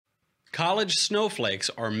College snowflakes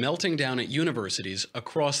are melting down at universities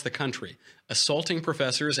across the country, assaulting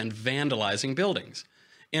professors and vandalizing buildings.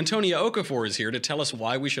 Antonia Okafor is here to tell us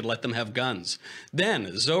why we should let them have guns.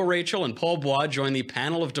 Then, Zoe Rachel and Paul Bois join the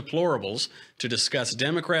panel of deplorables to discuss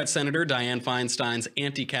Democrat Senator Dianne Feinstein's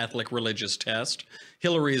anti-Catholic religious test,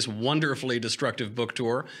 Hillary's wonderfully destructive book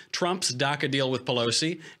tour, Trump's DACA deal with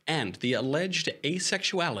Pelosi, and the alleged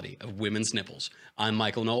asexuality of women's nipples. I'm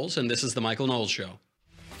Michael Knowles, and this is The Michael Knowles Show.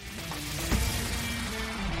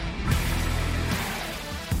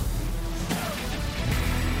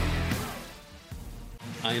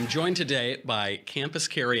 I am joined today by campus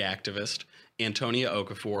carry activist Antonia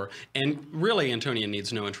Okafor, and really Antonia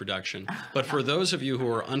needs no introduction, but for those of you who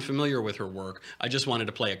are unfamiliar with her work, I just wanted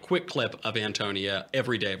to play a quick clip of Antonia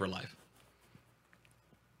every day of her life.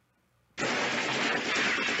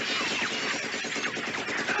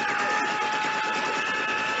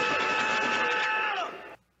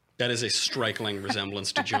 That is a striking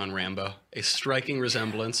resemblance to John Rambo. A striking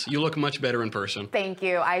resemblance. You look much better in person. Thank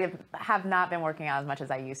you. I have not been working out as much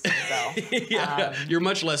as I used to, so. Yeah, you're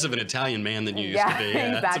much less of an Italian man than you used to be. Yeah,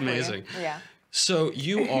 exactly. That's amazing. Yeah. So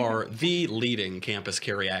you are the leading campus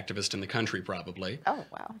carry activist in the country, probably. Oh,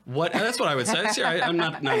 wow. That's what I would say. See, I'm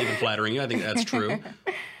not even flattering you. I think that's true.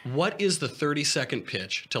 What is the 30-second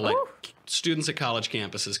pitch to let students at college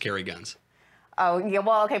campuses carry guns? Oh, yeah,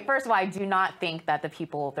 well, okay, first of all, I do not think that the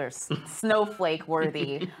people, they're snowflake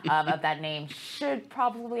worthy of that name, should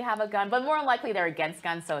probably have a gun, but more than likely they're against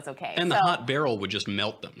guns, so it's okay. And the hot barrel would just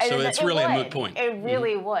melt them, so it's really a moot point. It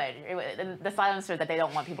really would. And the silencer that they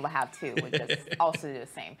don't want people to have, too, would just also do the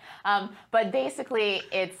same. But basically,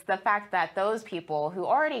 it's the fact that those people who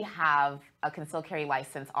already have a concealed carry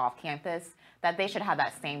license off campus, that they should have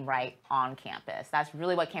that same right on campus. That's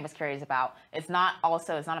really what campus carry is about. It's not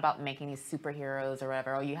about making these superheroes or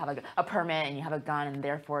whatever. Oh, you have a permit and you have a gun and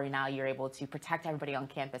therefore now you're able to protect everybody on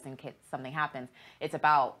campus in case something happens. It's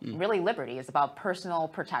about really liberty. It's about personal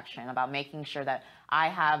protection, about making sure that I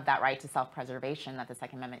have that right to self-preservation that the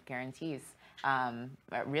Second Amendment guarantees.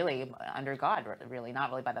 Really under God, really,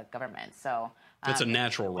 not really by the government. So it's a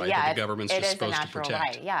natural right that the government's just supposed to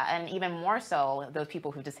protect. Right, yeah, and even more so, those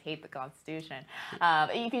people who just hate the Constitution.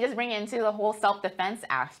 If you just bring it into the whole self-defense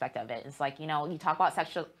aspect of it, it's like, you talk about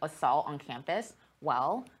sexual assault on campus.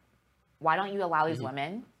 Well, why don't you allow these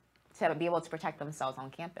women to be able to protect themselves on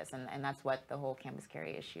campus? And that's what the whole campus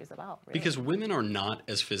carry issue is about, really. Because women are not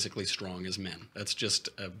as physically strong as men. That's just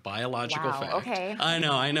a biological fact. Okay. I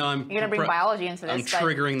know. You're going to bring biology into this. I'm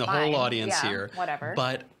triggering the whole audience here. Whatever.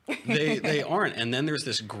 But they aren't. And then there's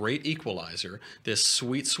this great equalizer, this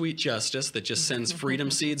sweet, sweet justice that just sends freedom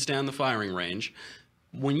seeds down the firing range.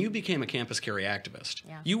 When you became a campus carry activist,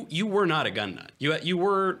 you were not a gun nut. You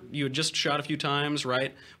had just shot a few times,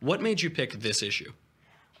 right? What made you pick this issue?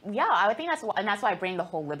 Yeah, I think that's why I bring the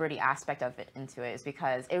whole liberty aspect of it into it, is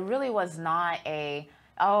because it really was not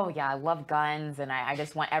oh yeah, I love guns and I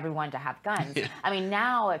just want everyone to have guns. Yeah. I mean,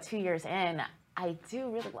 now 2 years in, I do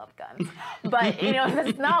really love guns, but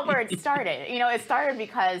that's not where it started. It started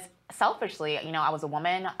because selfishly, I was a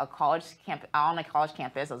woman, on a college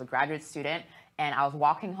campus. I was a graduate student, and I was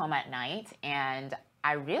walking home at night, and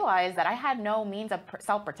I realized that I had no means of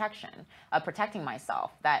self-protection, of protecting myself.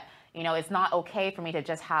 That it's not okay for me to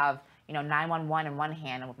just have 911 in one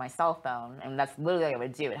hand and with my cell phone, and that's literally what I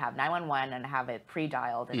would do. I'd have 911 and have it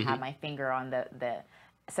pre-dialed and have my finger on the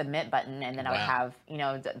submit button, and then I would have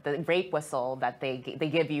the rape whistle that they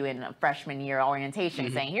give you in freshman year orientation,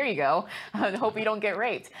 saying, "Here you go. I hope you don't get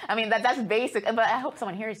raped." I mean, that's basic, but I hope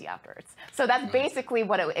someone hears you afterwards. So that's basically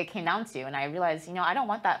what it came down to. And I realized, I don't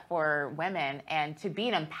want that for women. And to be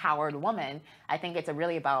an empowered woman, I think it's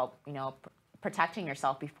really about protecting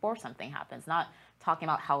yourself before something happens, not talking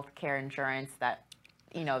about health care insurance that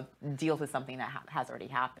deals with something that has already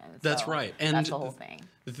happened. That's right. And that's the whole thing.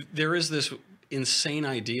 There is this insane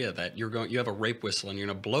idea that you have a rape whistle and you're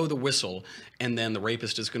going to blow the whistle, and then the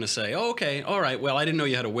rapist is going to say, "Oh, okay, all right, well, I didn't know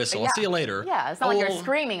you had a whistle. I'll see you later." Yeah, it's not like you're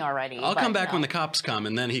screaming already. I'll come back when the cops come,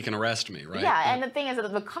 and then he can arrest me, right? Yeah, and the thing is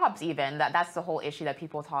that the cops that's the whole issue that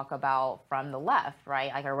people talk about from the left,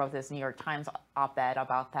 right? Like I wrote this New York Times op-ed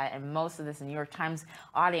about that, and most of this New York Times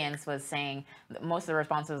audience was saying, most of the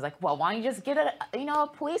responses was like, "Well, why don't you just get a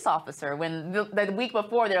police officer?" When the week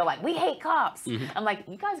before they're like, "We hate cops." I'm like,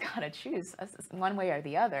 you guys gotta choose one way or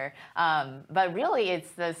the other. But really,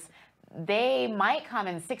 it's this. They might come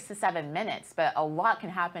in 6 to 7 minutes, but a lot can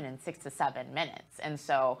happen in 6 to 7 minutes. And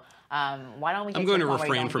so why don't we I'm going to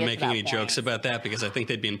refrain from making any jokes about that because I think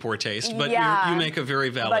they'd be in poor taste. But you make a very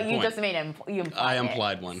valid point. But you just made I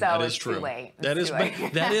implied one. So that is true. Too late.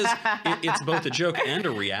 It's both a joke and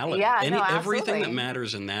a reality. Yeah, Everything that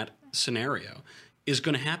matters in that scenario is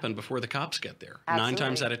going to happen before the cops get there. Absolutely. 9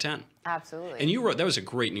 times out of 10. Absolutely. And you wrote, that was a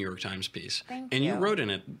great New York Times piece. Thank and you. you wrote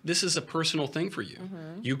in it, this is a personal thing for you.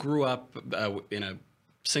 You grew up in a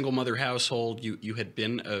single mother household. You had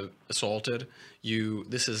been assaulted.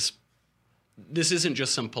 This isn't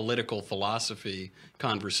just some political philosophy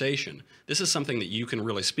conversation. This is something that you can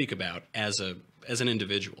really speak about as an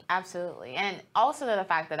individual. Absolutely. And also the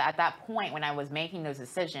fact that at that point when I was making those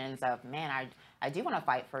decisions of, man, I do want to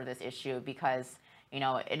fight for this issue because,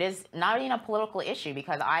 it is not even a political issue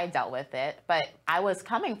because I dealt with it, but I was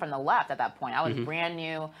coming from the left at that point. I was brand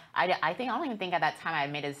new. I don't even think at that time I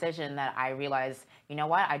made a decision that I realized, you know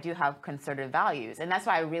what, I do have conservative values. And that's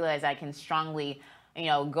why I realized I can strongly,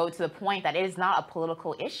 go to the point that it is not a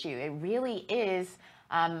political issue. It really is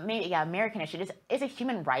American issue. It's a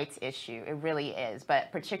human rights issue. It really is.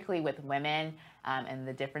 But particularly with women and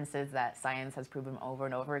the differences that science has proven over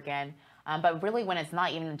and over again. But really, when it's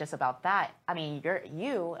not even just about that,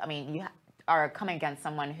 you are coming against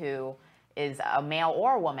someone who is a male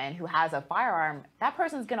or a woman who has a firearm. That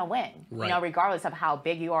person's going to win, right. Regardless of how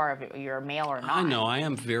big you are, if you're male or not. I know, I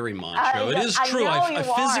am very macho. It is true. I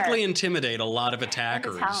physically intimidate a lot of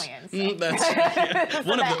attackers. And Italians. That's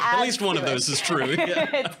at least one of those is true.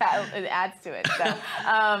 Yeah. It adds to it. So,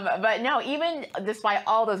 but no, even despite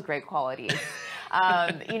all those great qualities,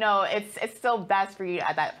 it's still best for you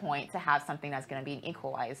at that point to have something that's going to be an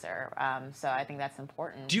equalizer. So I think that's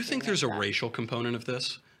important. Do you think there's a racial component of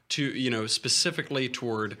this? To, specifically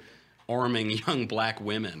toward arming young black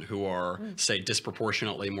women who are, say,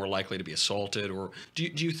 disproportionately more likely to be assaulted? Or do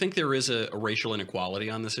you think there is a racial inequality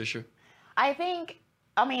on this issue? I think,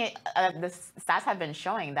 the stats have been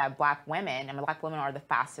showing that black women are the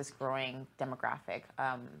fastest growing demographic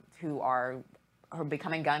who are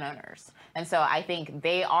becoming gun owners. And so I think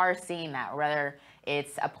they are seeing that, whether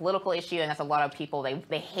it's a political issue, and that's a lot of people,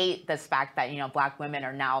 they hate this fact that, black women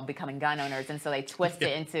are now becoming gun owners. And so they twist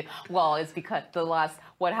it into, well, it's because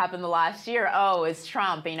what happened the last year? Oh, it's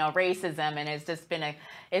Trump, racism. And it's just been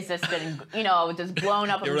just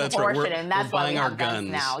blown up in proportion. Right. And that's why we have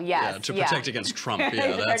guns now. Yes. Yeah, to protect against Trump.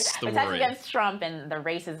 Yeah, that's the protect worry. against Trump and the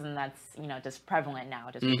racism that's, just prevalent now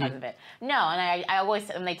just because of it. No, and I always,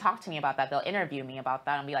 when they talk to me about that, they'll interview me about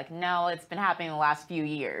that and be like, no, it's been happening the last few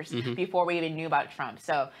years before we even knew about Trump.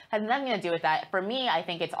 So it has nothing to do with that. For me, I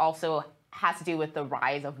think it's also has to do with the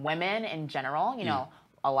rise of women in general.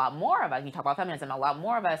 A lot more of us, you talk about feminism, a lot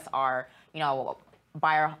more of us are,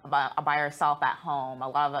 by ourselves at home. A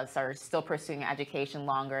lot of us are still pursuing education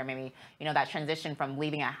longer. Maybe, that transition from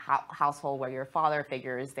leaving a household where your father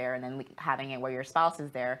figure is there and then having it where your spouse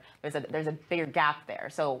is there. There's a bigger gap there.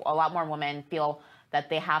 So a lot more women feel that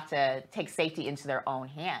they have to take safety into their own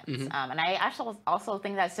hands. And I actually also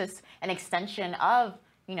think that's just an extension of,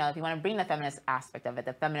 if you want to bring the feminist aspect of it,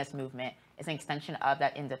 the feminist movement is an extension of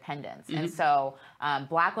that independence. And so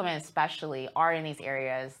black women especially are in these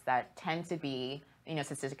areas that tend to be,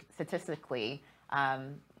 statistically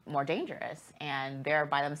more dangerous, and they're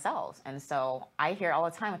by themselves. And so I hear all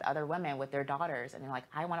the time with other women with their daughters, and they're like,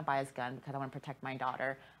 I want to buy this gun because I want to protect my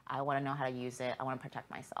daughter. I want to know how to use it. I want to protect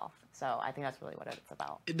myself. So I think that's really what it's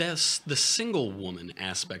about. That's the single woman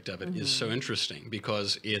aspect of it is so interesting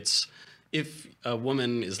because if a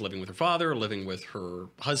woman is living with her father, living with her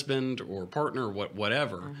husband or partner,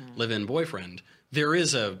 whatever, live-in boyfriend, there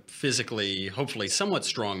is a physically, hopefully somewhat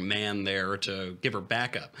strong man there to give her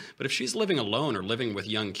backup. But if she's living alone or living with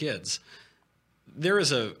young kids, there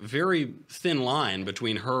is a very thin line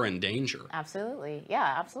between her and danger. Absolutely.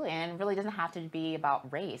 Yeah, absolutely. And it really doesn't have to be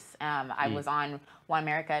about race. I was on One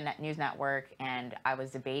America News Network, and I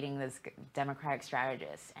was debating this Democratic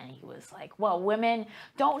strategist, and he was like, well, women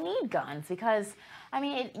don't need guns because,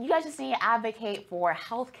 you guys just need to advocate for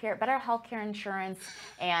healthcare, better healthcare insurance,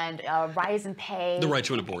 and rise in pay. The right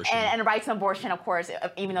to an abortion. And a right to abortion, of course,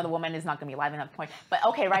 even though the woman is not going to be alive at that point. But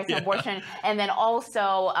okay, right to abortion. And then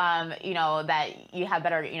also, that you have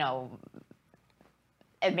better,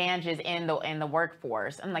 advantages in the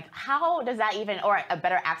workforce. I'm like, how does that even, or a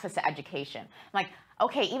better access to education? I'm like,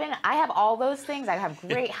 okay, even I have all those things. I have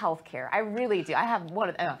great health care. I really do. I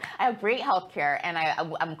have great health care, and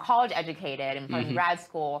I'm college educated and from grad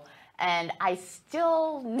school, and I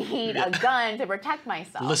still need a gun to protect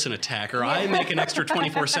myself. Listen, attacker, I make an extra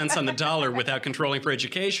 24 cents on the dollar without controlling for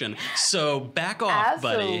education, so back off,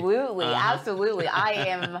 buddy. Absolutely.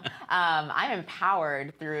 I'm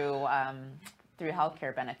empowered through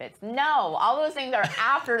healthcare benefits. No, all those things are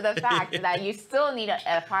after the fact that you still need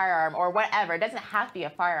a firearm or whatever. It doesn't have to be a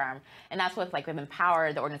firearm. And that's what with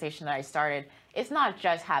Empower, the organization that I started, it's not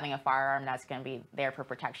just having a firearm that's going to be there for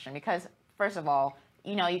protection because, first of all,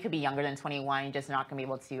 you know, you could be younger than 21, you're just not going to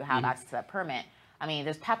be able to have access to that permit. I mean,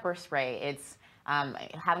 there's pepper spray, it's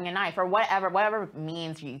having a knife, or whatever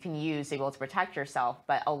means you can use to be able to protect yourself.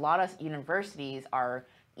 But a lot of universities are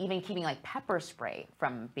even keeping like pepper spray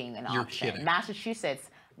from being an option. Kidding. Massachusetts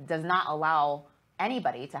does not allow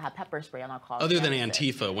anybody to have pepper spray on our college Other than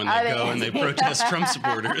campuses. Antifa when they go and they protest Trump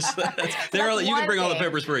supporters. You can bring all the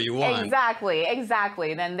pepper spray you want.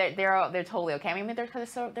 Exactly. Then they're totally okay. I mean,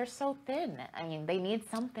 they're so thin. I mean, they need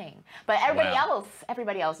something. But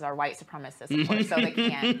everybody else are white supremacists, of course, so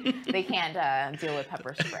they can't deal with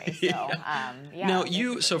pepper spray. So Now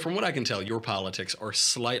so from what I can tell, your politics are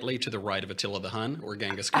slightly to the right of Attila the Hun or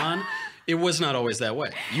Genghis Khan. It was not always that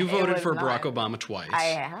way. You voted for Barack Obama twice. I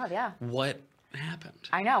have, yeah. What happened?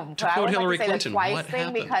 I know. To quote Hillary Clinton, what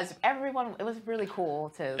happened? Because it was really cool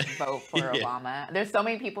to vote for Obama. There's so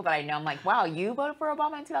many people that I know. I'm like, wow, you voted for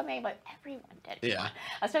Obama in 2008, but everyone did. Yeah.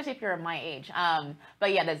 Especially if you're my age.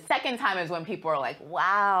 But yeah, the second time is when people are like,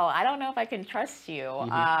 wow, I don't know if I can trust you.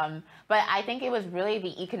 But I think it was really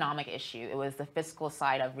the economic issue. It was the fiscal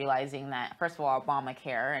side of realizing that, first of all,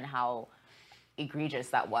 Obamacare and how egregious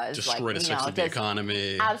that was. Destroyed a sixth of the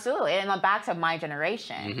economy. Absolutely. And back to my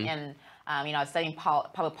generation. And I was studying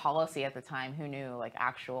public policy at the time. Who knew like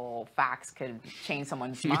actual facts could change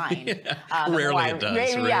someone's mind? Rarely it does.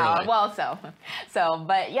 Rarely. Yeah. Well,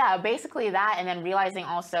 but yeah, basically that, and then realizing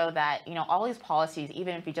also that all these policies,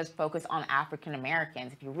 even if you just focus on African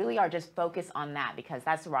Americans, if you really are just focused on that, because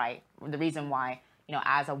that's right, the reason why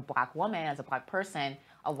as a Black woman, as a Black person,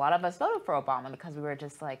 a lot of us voted for Obama because we were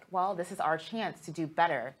just like, well, this is our chance to do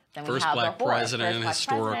better than we have Black before. President,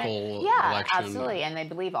 historical yeah, election. Absolutely. And they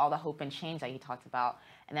believe all the hope and change that he talked about.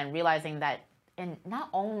 And then realizing that, and not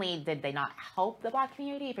only did they not help the Black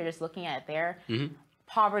community, if you're just looking at it there,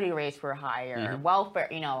 poverty rates were higher, welfare,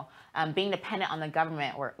 being dependent on the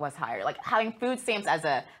government was higher. Like having food stamps as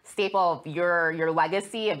a staple of your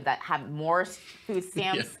legacy of that have more food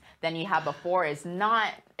stamps than you had before it's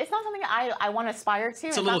not something I want to aspire to.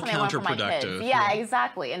 It's a little counterproductive. Yeah,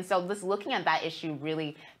 exactly. And so just looking at that issue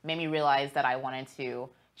really made me realize that I wanted to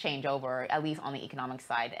change over, at least on the economic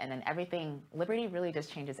side. And then liberty really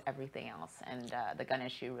just changes everything else. And the gun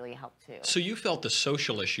issue really helped too. So you felt the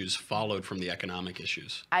social issues followed from the economic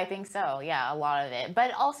issues? I think so, yeah, a lot of it.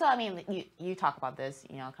 But also, I mean, you talk about this,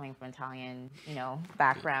 coming from Italian,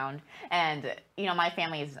 background. And, my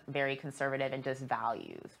family is very conservative in just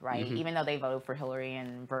values, right? Even though they voted for Hillary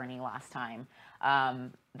and Bernie last time,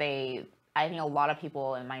 I think a lot of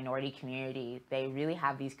people in the minority community, they really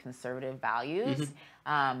have these conservative values,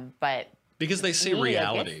 but because they see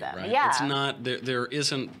reality, right? Yeah. It's not, there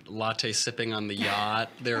isn't latte sipping on the yacht.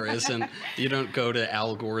 There isn't, you don't go to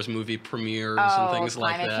Al Gore's movie premieres and things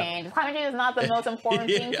like that. Climate change is not the most important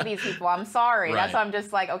thing to these people. I'm sorry. Right. That's why I'm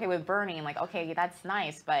just like, okay, with Bernie, I'm like, okay, that's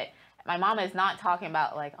nice, but my mom is not talking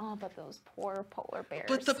about like, oh, but those poor polar bears.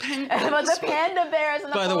 But the panda bears.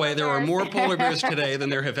 And By the way, there are more polar bears today than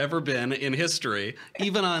there have ever been in history.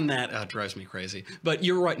 Even on that, it drives me crazy. But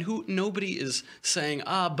you're right. Nobody is saying,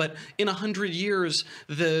 but in 100 years,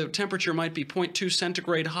 the temperature might be 0.2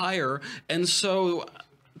 centigrade higher. And so,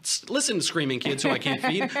 listen, screaming kids who I can't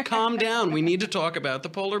feed, calm down. We need to talk about the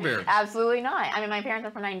polar bears. Absolutely not. I mean, my parents are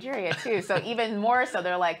from Nigeria too, so even more so,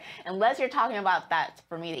 they're like, unless you're talking about that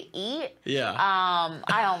for me to eat, I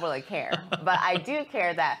don't really care. But I do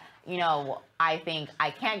care that, I think I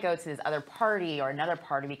can't go to this other party or another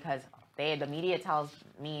party because the media tells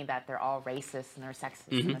me that they're all racist and they're sexist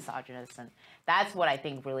and misogynist, and that's what I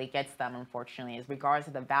think really gets them, unfortunately, is regardless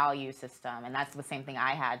of the value system. And that's the same thing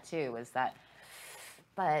I had too, is that,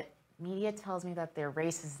 but media tells me that they're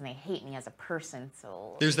racist and they hate me as a person.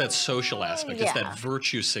 So there's that social aspect. It's that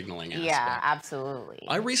virtue signaling aspect. Yeah, absolutely.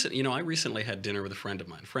 I recently had dinner with a friend of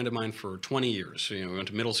mine for 20 years. We went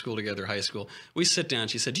to middle school together, high school. We sit down.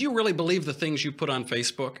 She said, "Do you really believe the things you put on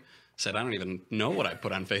Facebook?" I said, "I don't even know what I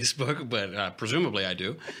put on Facebook, but presumably I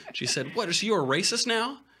do." She said, "What? So you're a racist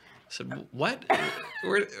now?" I said, "What?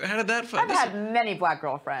 How did that?" I've had many Black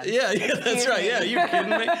girlfriends. Yeah, that's right. Yeah, you kidding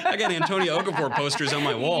me? I got Antonia Okafor posters on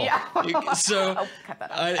my wall. Yeah. So cut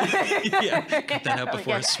that out. Cut that out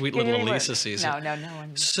before sweet little Elisa sees it. No.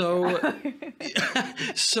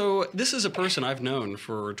 So this is a person I've known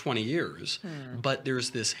for 20 years, but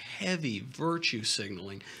there's this heavy virtue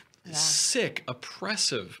signaling, sick,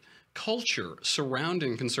 oppressive culture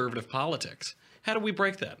surrounding conservative politics. How do we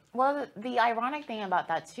break that? Well, the ironic thing about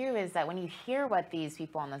that, too, is that when you hear what these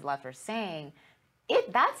people on the left are saying,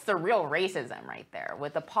 that's the real racism right there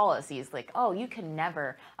with the policies. Like, oh, you can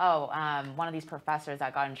never, one of these professors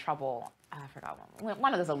that got in trouble I forgot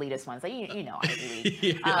one of those elitist ones that you know Ivy League.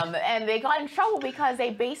 Yeah. And they got in trouble because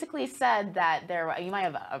they basically said that you might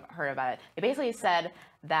have heard about it. They basically said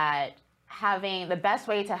that having the best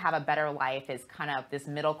way to have a better life is kind of this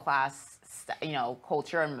middle class,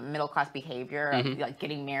 culture and middle class behavior of like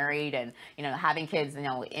getting married and having kids,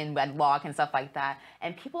 in wedlock and stuff like that.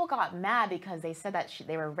 And people got mad because they said that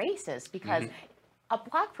they were racist because. A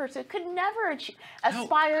black person could never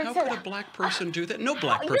aspire how to. How could a black person do that? No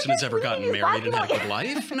black person has ever gotten married and had a good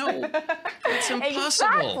life. No, it's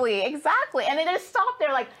impossible. Exactly. And they just stop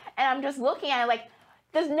there, and I'm just looking at it like,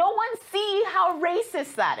 does no one see how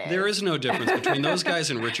racist that is? There is no difference between those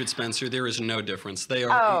guys and Richard Spencer. There is no difference. They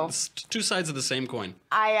are two sides of the same coin.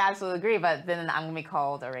 I absolutely agree, but then I'm going to be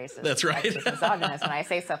called a racist. That's right. Misogynist when I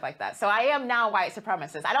say stuff like that. So I am now a white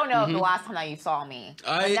supremacist. I don't know if the last time that you saw me,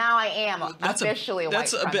 but now I am officially a white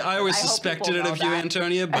supremacist. I always suspected it of you,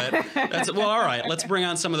 Antonia, but well, all right. Let's bring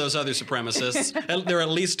on some of those other supremacists. They're at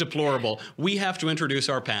least deplorable. We have to introduce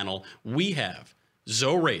our panel. We have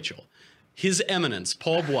Zoe Rachel, His Eminence,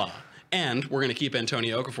 Paul Bois, and we're going to keep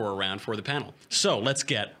Antonia Okafor around for the panel. So let's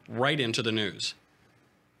get right into the news.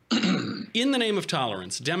 In the name of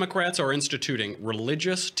tolerance, Democrats are instituting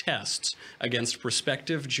religious tests against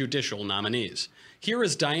prospective judicial nominees. Here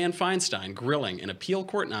is Dianne Feinstein grilling an appeal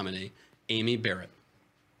court nominee, Amy Barrett.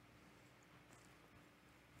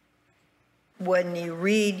 When you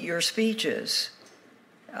read your speeches,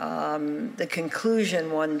 the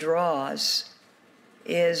conclusion one draws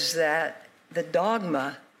is that the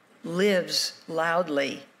dogma lives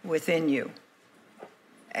loudly within you.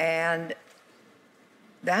 And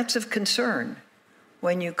that's of concern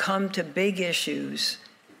when you come to big issues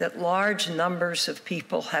that large numbers of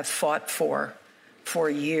people have fought for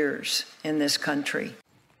years in this country.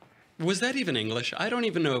 Was that even English? I don't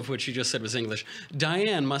even know if what she just said was English.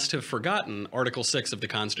 Dianne must have forgotten Article 6 of the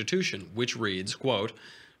Constitution, which reads, quote,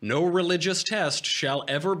 "No religious test shall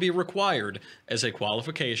ever be required as a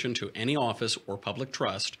qualification to any office or public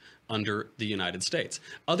trust under the United States."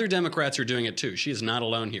 Other Democrats are doing it too. She is not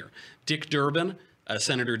alone here.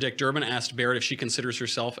 Senator Dick Durbin asked Barrett if she considers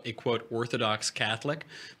herself a, quote, Orthodox Catholic.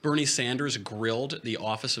 Bernie Sanders grilled the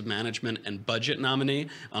Office of Management and Budget nominee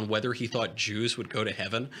on whether he thought Jews would go to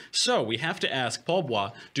heaven. So we have to ask Paul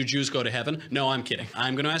Bois, do Jews go to heaven? No, I'm kidding.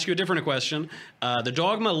 I'm going to ask you a different question. The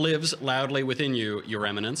dogma lives loudly within you, Your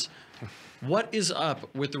Eminence. What is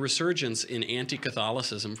up with the resurgence in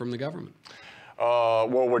anti-Catholicism from the government?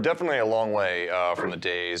 Well, we're definitely a long way from the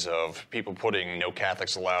days of people putting no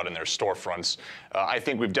Catholics allowed in their storefronts. I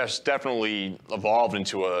think we've definitely evolved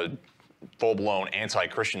into a full-blown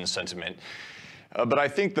anti-Christian sentiment. But I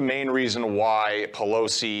think the main reason why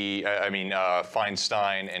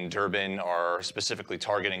Feinstein and Durbin are specifically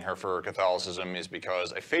targeting her for Catholicism is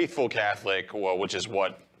because a faithful Catholic, which is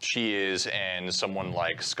what she is and someone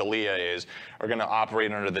like Scalia is, are going to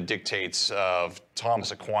operate under the dictates of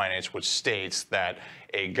Thomas Aquinas, which states that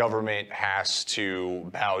a government has to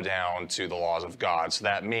bow down to the laws of God. So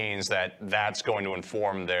that means that that's going to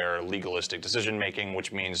inform their legalistic decision-making,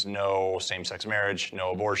 which means no same-sex marriage, no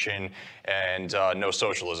abortion, and no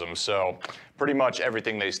socialism. So pretty much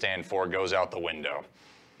everything they stand for goes out the window.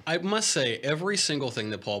 I must say, every single thing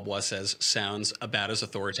that Paul Bois says sounds about as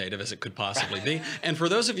authoritative as it could possibly be. And for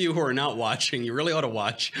those of you who are not watching, you really ought to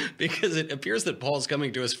watch, because it appears that Paul's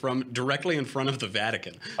coming to us from directly in front of the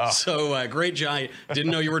Vatican. Oh. So great job. I didn't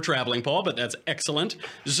know you were traveling, Paul, but that's excellent.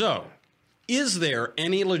 So, is there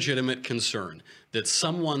any legitimate concern that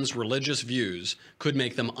someone's religious views could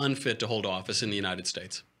make them unfit to hold office in the United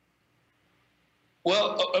States?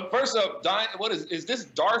 Well, first up, what is this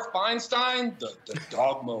Darth Feinstein? The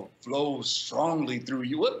dogma flows strongly through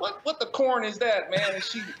you. What the corn is that, man?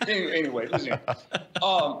 Anyway, listen.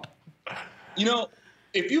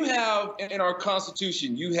 If you have in our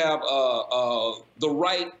Constitution, you have the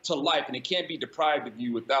right to life, and it can't be deprived of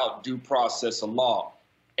you without due process of law,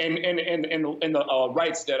 and the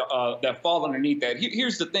rights that fall underneath that.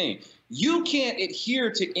 Here's the thing: you can't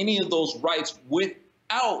adhere to any of those rights without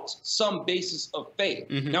some basis of faith.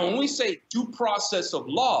 Mm-hmm. Now, when we say due process of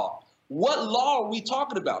law, what law are we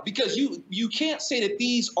talking about? Because you can't say that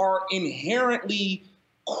these are inherently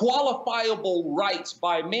qualifiable rights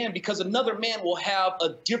by man, because another man will have a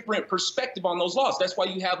different perspective on those laws. That's why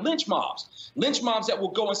you have lynch mobs. Lynch mobs that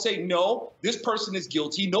will go and say, no, this person is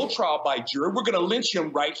guilty, no trial by jury. We're going to lynch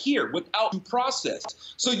him right here without due process.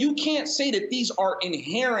 So you can't say that these are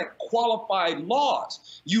inherent qualified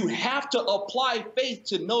laws. You have to apply faith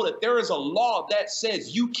to know that there is a law that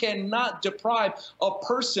says you cannot deprive a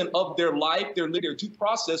person of their life, their due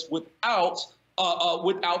process without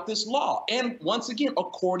this law. And once again,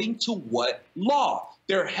 according to what law?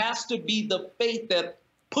 There has to be the faith that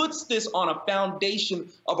puts this on a foundation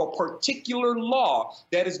of a particular law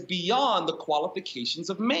that is beyond the qualifications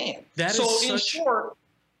of man. That so is in such... short,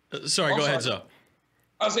 sorry, go ahead, Zoe.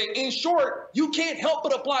 I say, in short, you can't help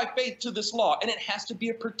but apply faith to this law, and it has to be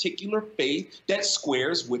a particular faith that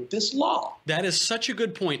squares with this law. That is such a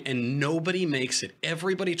good point, and nobody makes it.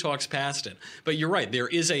 Everybody talks past it. But you're right. There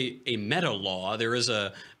is a meta law. There is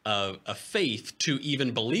a faith to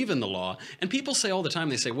even believe in the law. And people say all the time,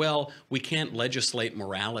 they say, well, we can't legislate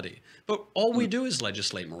morality. But all we do is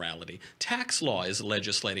legislate morality. Tax law is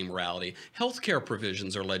legislating morality. Healthcare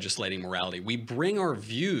provisions are legislating morality. We bring our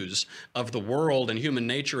views of the world and human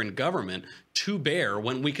nature and government to bear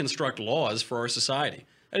when we construct laws for our society.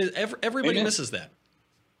 Everybody misses that.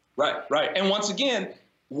 Right, right. And once again,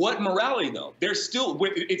 what morality, though?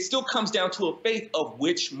 It still comes down to a faith of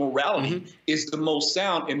which morality is the most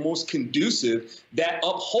sound and most conducive that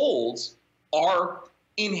upholds our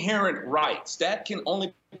inherent rights. That can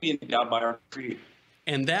only be endowed by our Creator.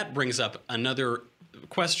 And that brings up another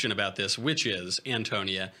question about this, which is,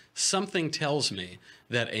 Antonia, something tells me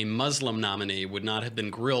that a Muslim nominee would not have been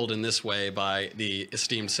grilled in this way by the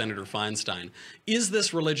esteemed Senator Feinstein. Is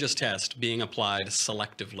this religious test being applied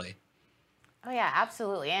selectively? Oh yeah,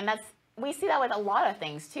 absolutely. And we see that with a lot of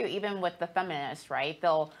things too, even with the feminists, right?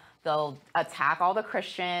 They'll attack all the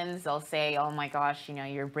Christians. They'll say, oh my gosh,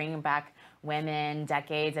 you're bringing back women,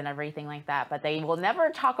 decades and everything like that. But they will never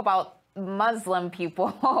talk about Muslim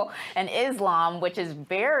people and Islam, which is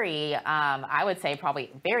very, I would say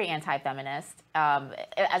probably very anti-feminist,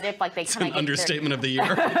 as if like they kind of understatement of the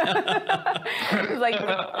year. it's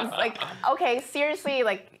like, okay, seriously,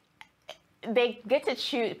 like they get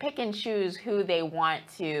to pick and choose who they want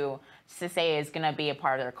to say is going to be a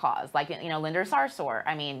part of their cause. Like, Linda Sarsour,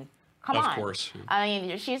 I mean, come on. Of course. I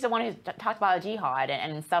mean, she's the one who talked about jihad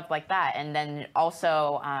and stuff like that. And then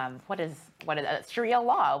also, what is Sharia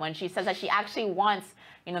law, when she says that she actually wants,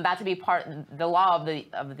 that to be part of the law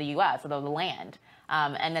of the U.S., of the land.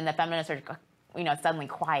 And then the feminists are, suddenly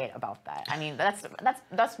quiet about that. I mean,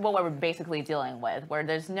 that's what we're basically dealing with, where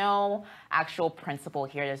there's no actual principle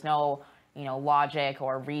here. There's no, logic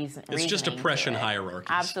or reason. It's just oppression hierarchies.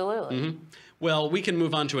 Absolutely. Well, we can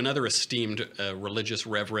move on to another esteemed religious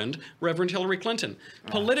reverend, Reverend Hillary Clinton.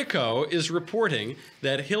 Politico is reporting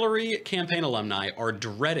that Hillary campaign alumni are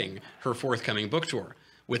dreading her forthcoming book tour,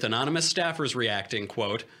 with anonymous staffers reacting,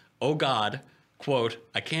 quote, oh God, quote,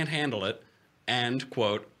 I can't handle it, and,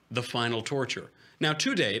 quote, the final torture. Now,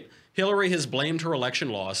 to date, Hillary has blamed her election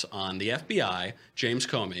loss on the FBI, James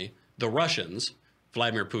Comey, the Russians,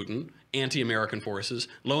 Vladimir Putin, anti-American forces,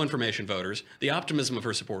 low-information voters, the optimism of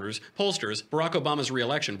her supporters, pollsters, Barack Obama's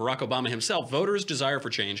re-election, Barack Obama himself, voters' desire for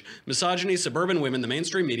change, misogyny, suburban women, the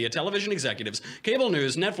mainstream media, television executives, cable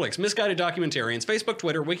news, Netflix, misguided documentarians, Facebook,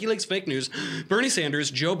 Twitter, WikiLeaks, fake news, Bernie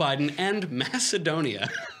Sanders, Joe Biden, and Macedonia.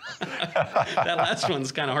 That last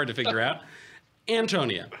one's kind of hard to figure out.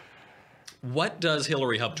 Antonia, what does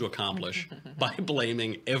Hillary hope to accomplish by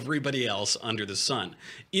blaming everybody else under the sun?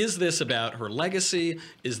 Is this about her legacy?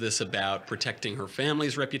 Is this about protecting her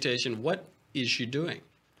family's reputation? What is she doing?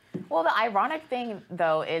 Well, the ironic thing,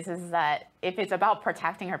 though, is that if it's about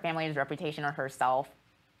protecting her family's reputation or herself,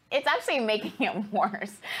 it's actually making it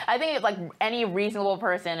worse. I think like any reasonable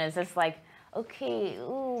person is just like, okay,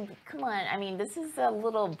 ooh, come on. I mean, this is a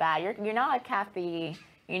little bad. You're not a Kathy,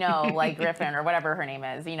 like Griffin or whatever her name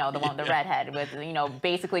is, the one, the redhead with,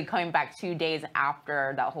 basically coming back 2 days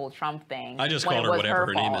after that whole Trump thing. I just call her whatever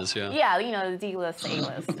her name is, yeah. Yeah, the D-list,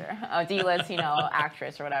 A-list, or D-list,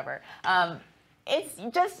 actress or whatever. It's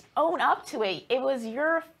just own up to it. It was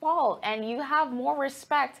your fault, and you have more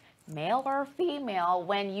respect, male or female,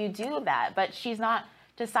 when you do that. But she's not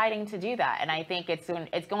deciding to do that, and I think it's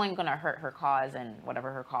going to hurt her cause and whatever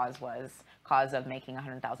her cause was. Cause of making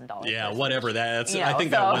 $100,000. Yeah, whatever that's. I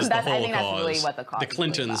think that was the whole cause. That's really what the cause. The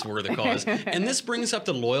Clintons were the cause, and this brings up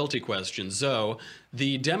the loyalty question. Zoe,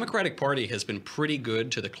 the Democratic Party has been pretty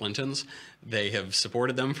good to the Clintons. They have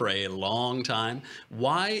supported them for a long time.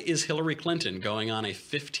 Why is Hillary Clinton going on a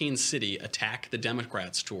 15-city Attack the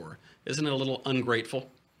Democrats tour? Isn't it a little ungrateful?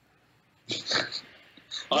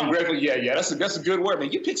 Ungrateful, yeah. That's a good word,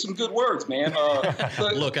 man. You pick some good words, man.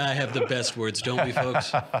 Look, I have the best words, don't we,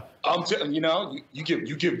 folks? I'm telling you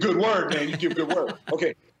give good word, man. You give good word.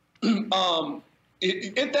 Okay.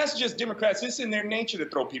 If that's just Democrats, it's in their nature to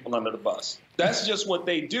throw people under the bus. That's just what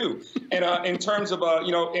they do. And in terms of,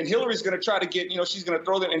 and Hillary's going to try to get, she's going to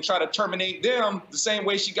throw them and try to terminate them the same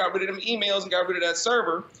way she got rid of them emails and got rid of that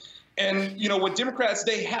server. And you know, with Democrats,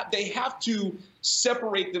 they have to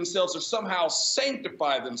separate themselves or somehow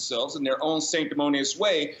sanctify themselves in their own sanctimonious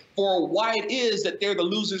way for why it is that they're the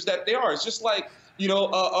losers that they are. It's just like, you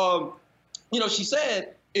know, she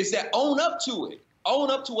said, is that own up to it.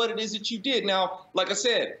 Own up to what it is that you did. Now, like I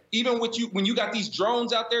said, even with you, when you got these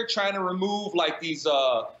drones out there trying to remove like these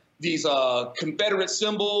Confederate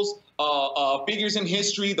symbols, figures in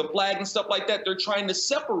history, the flag and stuff like that, they're trying to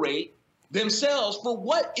separate themselves for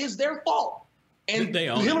what is their fault. And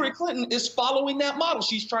Hillary Clinton is following that model.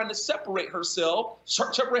 She's trying to separate herself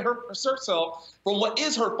from what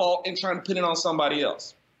is her fault and trying to pin it on somebody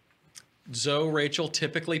else. Zoe, Rachel,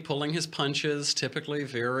 typically pulling his punches, typically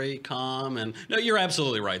very calm. And no, you're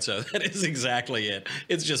absolutely right, Zoe. That is exactly it.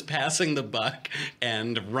 It's just passing the buck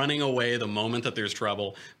and running away the moment that there's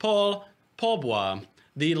trouble. Paul Bois,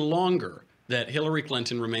 the longer that Hillary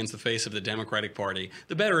Clinton remains the face of the Democratic Party,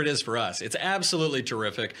 the better it is for us. It's absolutely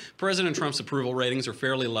terrific. President Trump's approval ratings are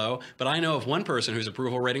fairly low, but I know of one person whose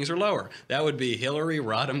approval ratings are lower. That would be Hillary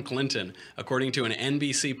Rodham Clinton. According to an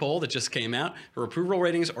NBC poll that just came out, her approval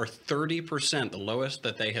ratings are 30%, the lowest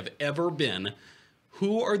that they have ever been.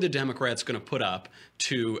 Who are the Democrats going to put up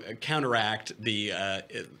to counteract the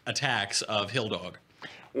attacks of Hill Dog?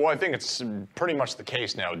 Well, I think it's pretty much the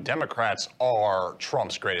case now. Democrats are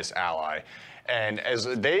Trump's greatest ally. And as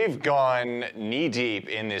they've gone knee-deep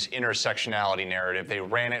in this intersectionality narrative, they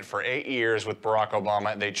ran it for 8 years with Barack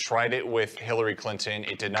Obama. They tried it with Hillary Clinton.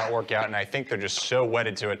 It did not work out, and I think they're just so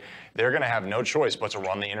wedded to it. They're going to have no choice but to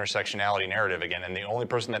run the intersectionality narrative again. And the only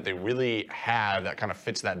person that they really have that kind of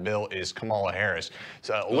fits that bill is Kamala Harris.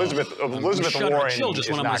 So Elizabeth Warren is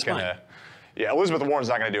not going to... Yeah, Elizabeth Warren's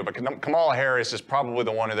not going to do it, but Kamala Harris is probably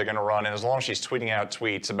the one who they're going to run. And as long as she's tweeting out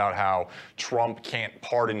tweets about how Trump can't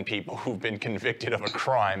pardon people who've been convicted of a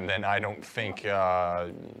crime, then I don't think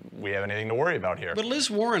we have anything to worry about here. But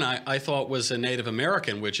Liz Warren, I thought, was a Native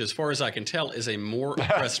American, which, as far as I can tell, is a more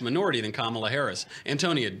oppressed minority than Kamala Harris.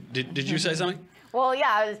 Antonia, did you say something? Well,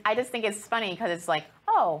 yeah, I just think it's funny because it's like,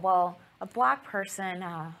 oh, well, a black person,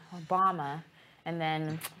 Obama, and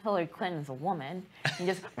then Hillary Clinton's a woman, and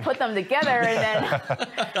just put them together, and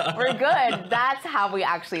then we're good. That's how we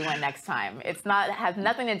actually win next time. It's not has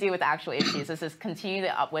nothing to do with the actual issues. It's just continue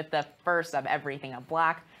up with the first of everything: a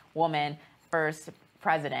black woman, first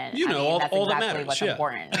president. You know, that's all exactly that matters. what's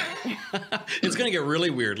important. It's going to get really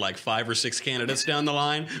weird, like 5 or 6 candidates down the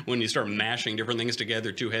line when you start mashing different things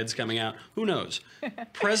together, 2 heads coming out. Who knows?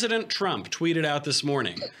 President Trump tweeted out this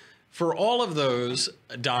morning, for all of those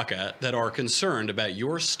DACA that are concerned about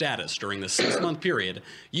your status during the 6-month period,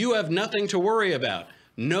 you have nothing to worry about.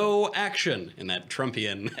 No action, in that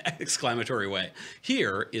Trumpian exclamatory way.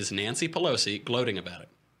 Here is Nancy Pelosi gloating about it.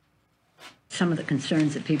 Some of the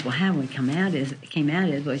concerns that people have when it came out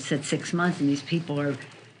is, well, it said 6 months, and these people are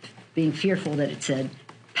being fearful that it said,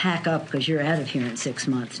 pack up because you're out of here in 6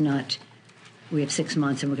 months, not we have 6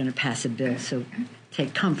 months and we're going to pass a bill, so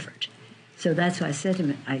take comfort. So that's why I said to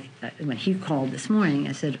him, when he called this morning,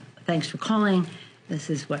 I said, thanks for calling. This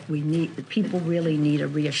is what we need. The people really need a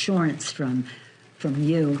reassurance from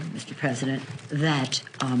you, Mr. President, that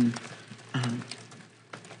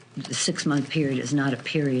the 6-month period is not a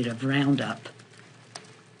period of roundup,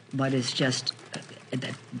 but is just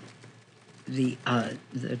that the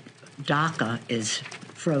DACA is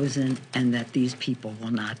frozen and that these people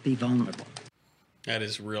will not be vulnerable. That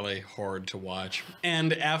is really hard to watch.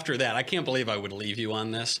 And after that, I can't believe I would leave you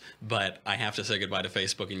on this, but I have to say goodbye to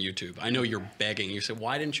Facebook and YouTube. I know you're begging. You said,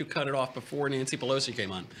 why didn't you cut it off before Nancy Pelosi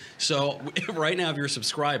came on? So right now, if you're a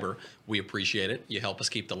subscriber, we appreciate it. You help us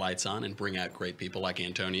keep the lights on and bring out great people like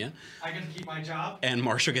Antonia. I get to keep my job. And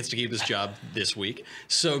Marshall gets to keep his job this week.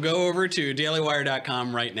 So go over to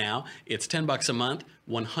dailywire.com right now. It's $10 a month,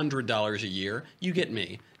 $100 a year. You get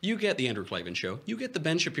me. You get the Andrew Klavan Show. You get the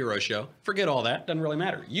Ben Shapiro Show. Forget all that. Doesn't really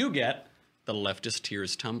matter. You get the Leftist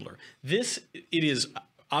Tears Tumbler. It is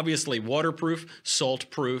obviously waterproof,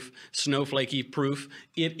 salt-proof, snowflakey-proof.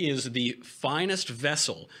 It is the finest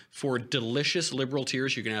vessel for delicious liberal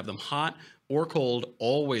tears. You can have them hot or cold,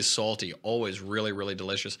 always salty, always really, really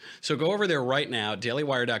delicious. So go over there right now,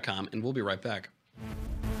 dailywire.com, and we'll be right back.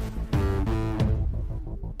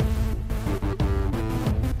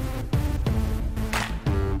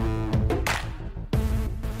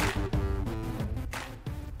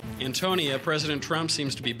 Antonia, President Trump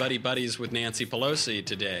seems to be buddy-buddies with Nancy Pelosi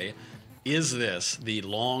today. Is this the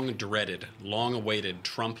long-dreaded, long-awaited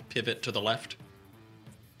Trump pivot to the left?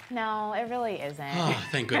 No, it really isn't. Oh,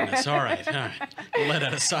 thank goodness. All right. Let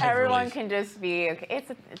out a sigh of Everyone relief. can just be, okay,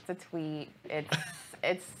 it's a tweet.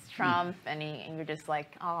 It's Trump, and you're just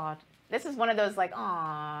like, oh, this is one of those like,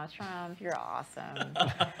 aw, Trump, you're awesome.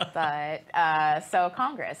 But so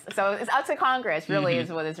Congress. So it's up to Congress really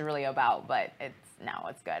is what it's really about. But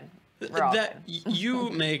it's good. We're all good. You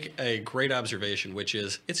make a great observation, which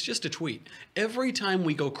is it's just a tweet. Every time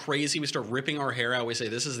we go crazy, we start ripping our hair out, we say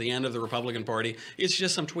this is the end of the Republican Party. It's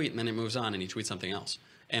just some tweet, and then it moves on, and he tweets something else.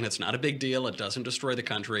 And it's not a big deal. It doesn't destroy the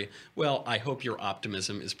country. Well, I hope your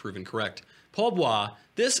optimism is proven correct. Paul Bois,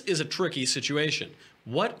 this is a tricky situation.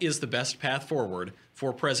 What is the best path forward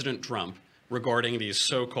for President Trump regarding these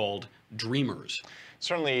so-called dreamers?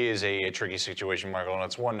 Certainly is a tricky situation, Michael, and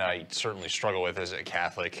it's one I certainly struggle with as a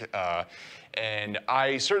Catholic. And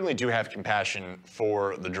I certainly do have compassion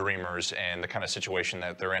for the dreamers and the kind of situation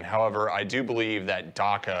that they're in. However, I do believe that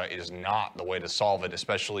DACA is not the way to solve it,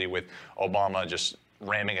 especially with Obama just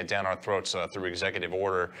ramming it down our throats through executive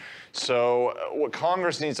order. So what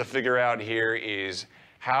Congress needs to figure out here is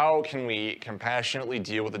how can we compassionately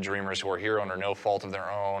deal with the dreamers who are here under no fault of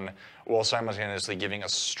their own, while simultaneously giving a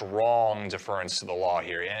strong deference to the law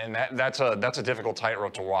here, and that's a difficult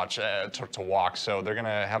tightrope to walk. So they're going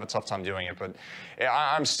to have a tough time doing it. But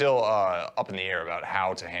I'm still up in the air about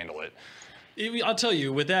how to handle it. I'll tell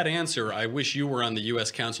you, with that answer, I wish you were on the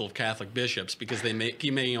U.S. Council of Catholic Bishops, because they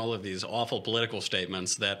keep making all of these awful political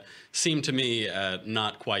statements that seem to me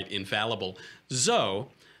not quite infallible. Zoe,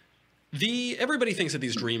 everybody thinks that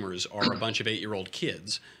these dreamers are a bunch of 8-year-old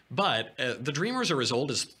kids, but the dreamers are as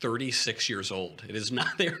old as 36 years old. It is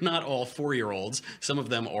not; they're not all 4-year-olds. Some of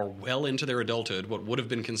them are well into their adulthood, what would have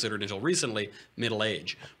been considered until recently middle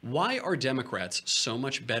age. Why are Democrats so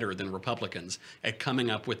much better than Republicans at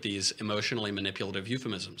coming up with these emotionally manipulative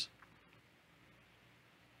euphemisms?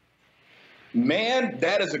 Man,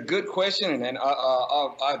 that is a good question, and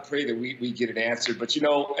I pray that we get it answered. But, you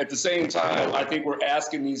know, at the same time, I think we're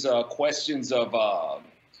asking these questions of, of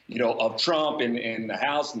Trump and the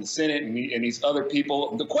House and the Senate and these other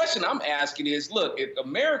people. The question I'm asking is, look, if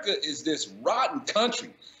America is this rotten country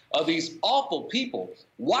of these awful people,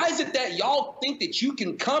 why is it that y'all think that you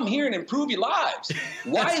can come here and improve your lives?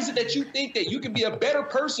 Why is it that you think that you can be a better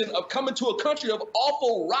person of coming to a country of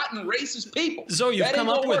awful, rotten, racist people? So you've come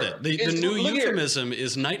up with it. The new look euphemism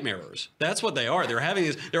is nightmarers. That's what they are.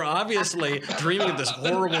 They're obviously dreaming of this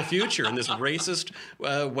horrible future in this racist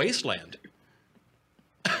wasteland.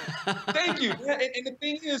 Thank you. And the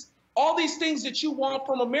thing is, all these things that you want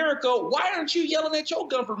from America, why aren't you yelling at your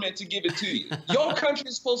government to give it to you? Your country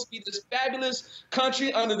is supposed to be this fabulous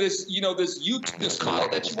country under this, this call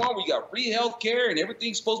that you want. We got free health care and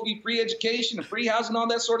everything's supposed to be free education and free housing and all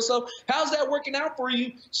that sort of stuff. How's that working out for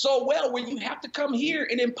you so well when you have to come here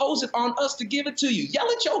and impose it on us to give it to you? Yell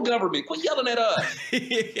at your government. Quit yelling at us.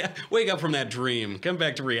 Yeah. Wake up from that dream. Come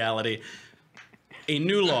back to reality. A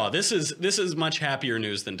new law. This is much happier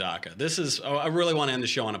news than DACA. I really want to end the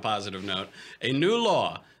show on a positive note. A new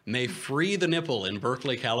law may free the nipple in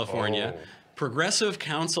Berkeley, California. Progressive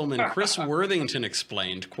Councilman Chris Worthington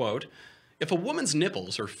explained, quote, "If a woman's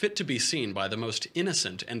nipples are fit to be seen by the most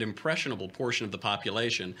innocent and impressionable portion of the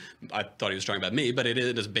population," I thought he was talking about me, but it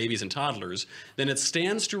is babies and toddlers, "then it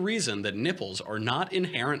stands to reason that nipples are not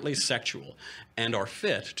inherently sexual and are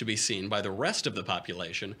fit to be seen by the rest of the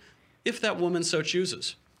population, if that woman so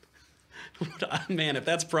chooses." Man, if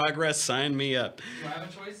that's progress, sign me up. Do I have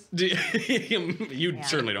a choice? You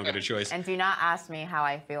certainly don't get a choice. And do not ask me how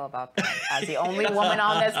I feel about that. As the only woman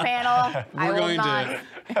on this panel, I will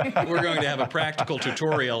not. We're going to have a practical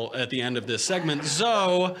tutorial at the end of this segment.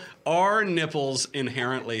 Zoe, are nipples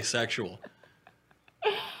inherently sexual?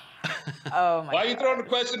 Oh my Why are you throwing the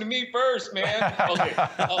question to me first, man? Okay.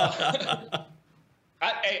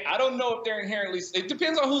 I don't know if they're inherently. It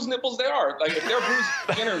depends on whose nipples they are. Like if they're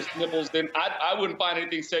Bruce Jenner's nipples, then I wouldn't find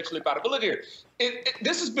anything sexually about it. But look here,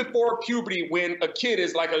 this is before puberty, when a kid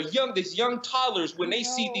is like these young toddlers, when they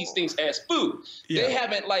see these things as food, they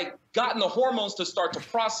haven't gotten the hormones to start to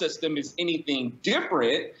process them as anything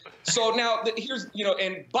different. So now here's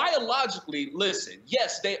and biologically, listen,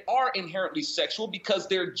 yes, they are inherently sexual because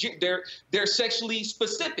they're sexually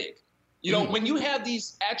specific. When you have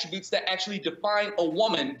these attributes that actually define a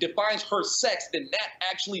woman, defines her sex, then that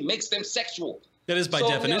actually makes them sexual. That is by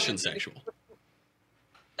definition sexual.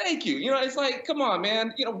 Thank you. It's like, come on,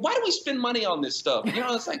 man. Why do we spend money on this stuff?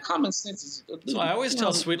 It's like common sense is. So I always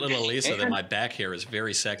tell sweet little Elisa that my back hair is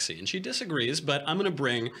very sexy, and she disagrees, but I'm going to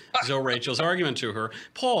bring Zoe Rachel's argument to her.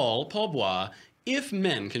 Paul Bois, if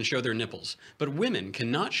men can show their nipples, but women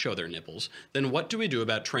cannot show their nipples, then what do we do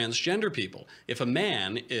about transgender people? If a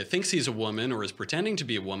man thinks he's a woman or is pretending to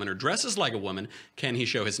be a woman or dresses like a woman, can he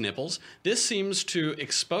show his nipples? This seems to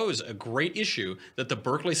expose a great issue that the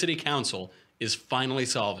Berkeley City Council is finally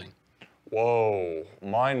solving. Whoa,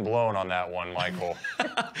 mind blown on that one, Michael.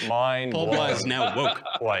 Mind Paul blown. Bley is now woke.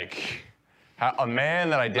 Like, a man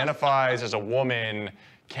that identifies as a woman,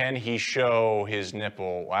 can he show his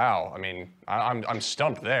nipple? Wow, I mean, I'm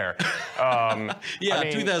stumped there. Yeah, I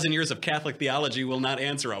mean, 2,000 years of Catholic theology will not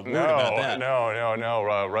answer a word about that.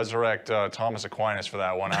 No. Resurrect Thomas Aquinas for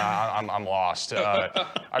that one. I'm lost.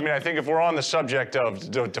 I mean, I think if we're on the subject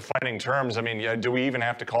of defining terms, I mean, do we even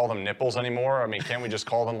have to call them nipples anymore? I mean, can't we just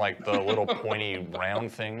call them like the little pointy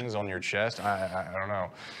round things on your chest? I don't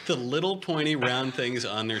know. The little pointy round things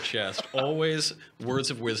on their chest. Always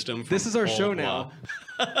words of wisdom. From This is our Paul show Bley. now.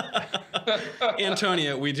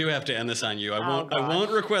 Antonia, we do have to end this on you. I gosh.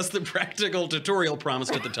 won't request the practical tutorial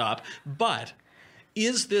promised at the top, but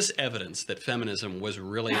is this evidence that feminism was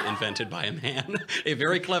really invented by a man, a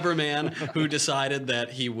very clever man who decided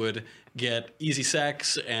that he would get easy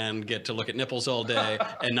sex and get to look at nipples all day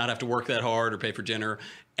and not have to work that hard or pay for dinner?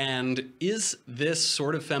 And is this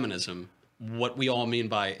sort of feminism what we all mean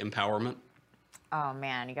by empowerment? Oh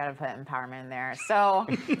man, you gotta put empowerment in there. So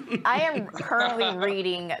I am currently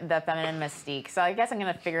reading The Feminine Mystique. So I guess I'm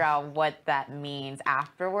gonna figure out what that means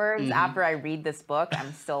afterwards. After I read this book,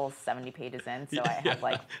 I'm still 70 pages in, so I have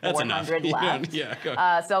like 400 left. Yeah, go.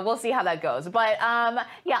 So we'll see how that goes. But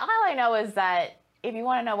yeah, all I know is that if you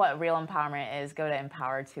wanna know what real empowerment is, go to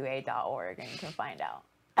empower2a.org and you can find out.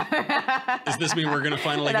 Does this mean we're going to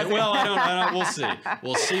finally get... Well, I don't. We'll see.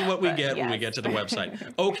 We'll see what we get when we get to the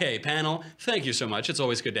website. Okay, panel, thank you so much. It's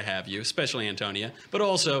always good to have you, especially Antonia, but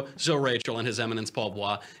also Zoe Rachel and His Eminence Paul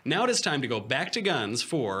Bley. Now it is time to go back to guns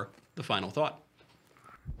for the final thought.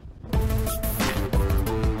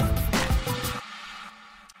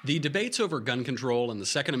 The debates over gun control and the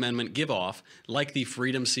Second Amendment give off, like the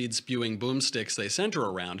freedom seed spewing boomsticks they center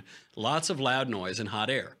around, lots of loud noise and hot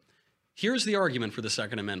air. Here's the argument for the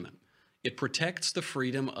Second Amendment. It protects the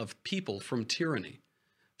freedom of people from tyranny.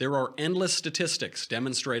 There are endless statistics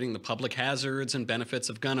demonstrating the public hazards and benefits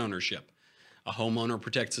of gun ownership. A homeowner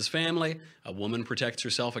protects his family, a woman protects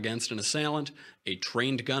herself against an assailant, a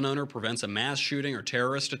trained gun owner prevents a mass shooting or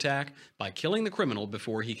terrorist attack by killing the criminal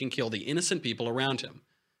before he can kill the innocent people around him.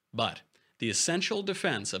 But the essential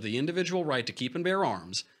defense of the individual right to keep and bear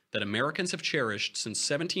arms that Americans have cherished since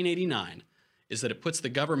 1789 is that it puts the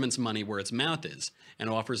government's money where its mouth is and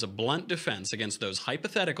offers a blunt defense against those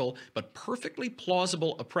hypothetical but perfectly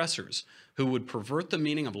plausible oppressors who would pervert the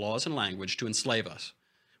meaning of laws and language to enslave us.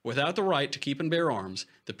 Without the right to keep and bear arms,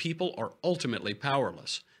 the people are ultimately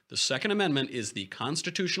powerless. The Second Amendment is the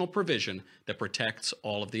constitutional provision that protects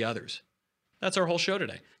all of the others. That's our whole show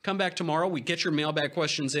today. Come back tomorrow. We get your mailbag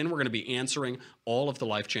questions in. We're going to be answering all of the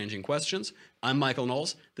life-changing questions. I'm Michael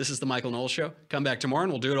Knowles. This is The Michael Knowles Show. Come back tomorrow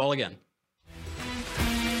and we'll do it all again.